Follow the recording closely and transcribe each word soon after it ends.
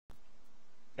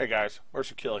Hey guys,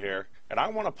 Mercy Kill here, and I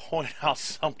want to point out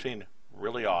something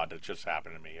really odd that just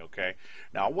happened to me, okay?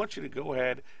 Now I want you to go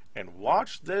ahead and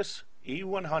watch this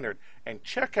E100 and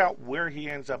check out where he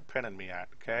ends up pinning me at,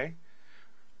 okay?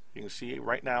 You can see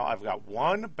right now I've got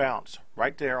one bounce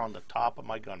right there on the top of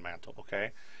my gun mantle, okay?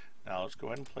 Now let's go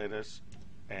ahead and play this,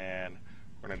 and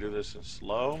we're going to do this in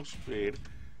slow speed.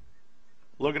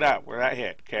 Look at that, where that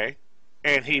hit, okay?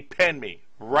 And he pinned me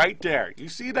right there. You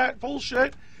see that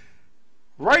bullshit?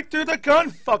 Right through the gun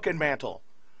fucking mantle.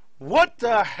 What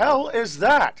the hell is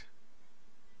that?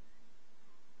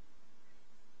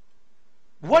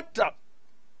 What the?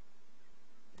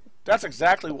 That's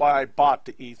exactly why I bought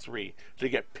the E3, to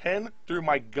get pinned through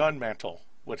my gun mantle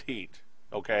with heat.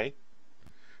 Okay?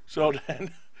 So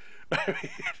then,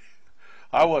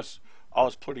 I was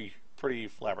pretty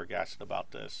flabbergasted about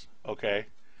this. Okay?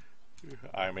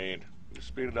 I mean,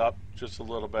 speed it up just a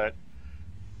little bit.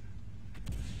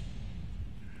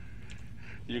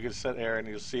 You can sit there and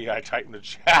you'll see I typed in the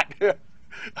chat.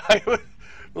 I was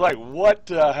like, what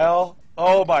the hell?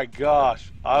 Oh my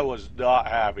gosh. I was not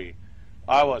happy.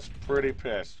 I was pretty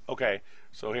pissed. Okay,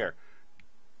 so here.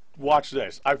 Watch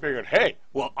this. I figured, hey,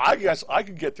 well, I guess I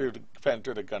could get through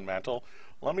the gun mantle.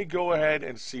 Let me go ahead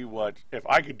and see if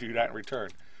I could do that in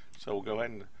return. So we'll go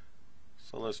ahead and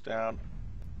slow this down.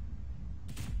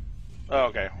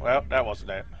 Okay, well, that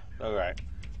wasn't it. Alright.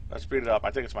 Let's speed it up.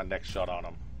 I think it's my next shot on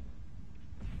him.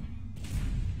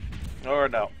 Or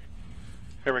no.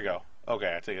 Here we go.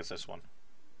 Okay, I think it's this one.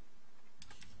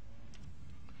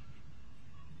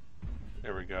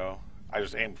 There we go. I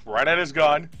just aimed right at his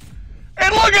gun.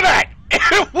 And look at that!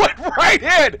 It went right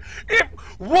in!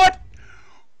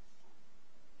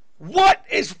 What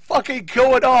is fucking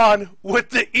going on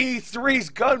with the E3's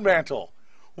gun mantle?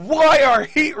 Why are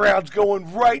heat rounds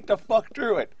going right the fuck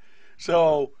through it?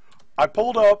 So, I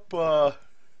pulled up the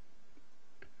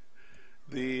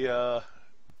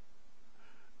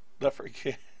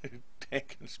freaking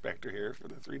tank inspector here for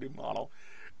the 3D model,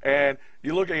 and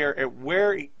you look at here at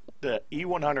where the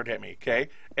E100 hit me. Okay,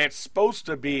 it's supposed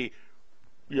to be,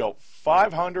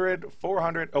 500,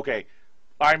 400. Okay,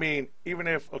 I mean, even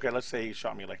if, okay, let's say he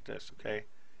shot me like this. Okay,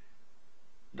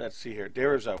 let's see here.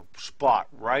 There is a spot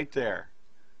right there.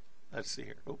 Let's see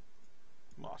here. Oh,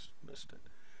 missed it.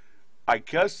 I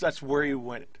guess that's where he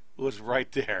went. It was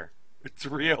right there.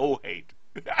 308.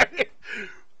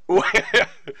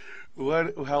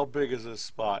 How big is this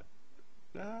spot?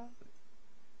 I'm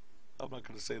not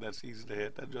going to say that's easy to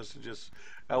hit. That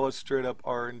was straight up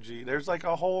RNG. There's like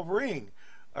a whole ring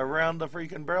around the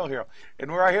freaking barrel here. And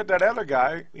where I hit that other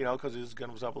guy, because his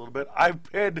gun was up a little bit, I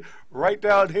pinned right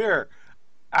down here.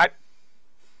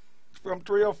 From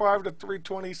 305 to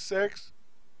 326.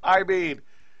 I mean,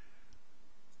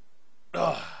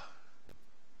 ugh.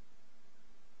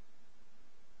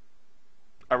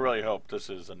 I really hope this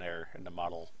is an error in the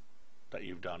model that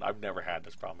you've done. I've never had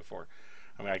this problem before.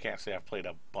 I mean, I can't say I've played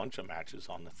a bunch of matches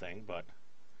on the thing, but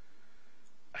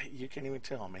you can't even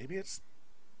tell. Maybe it's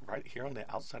right here on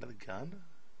the outside of the gun.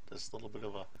 This little bit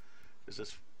of a... Is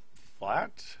this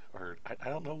flat? Or I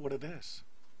don't know what it is.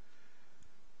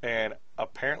 And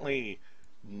apparently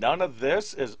none of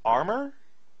this is armor?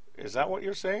 Is that what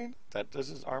you're saying? That this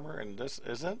is armor and this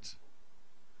isn't?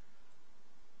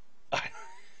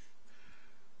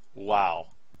 Wow.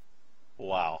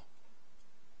 Wow.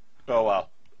 Oh well.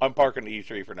 I'm parking the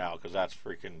E3 for now because that's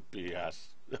freaking BS.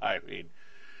 I mean,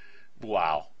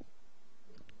 wow.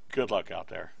 Good luck out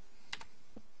there.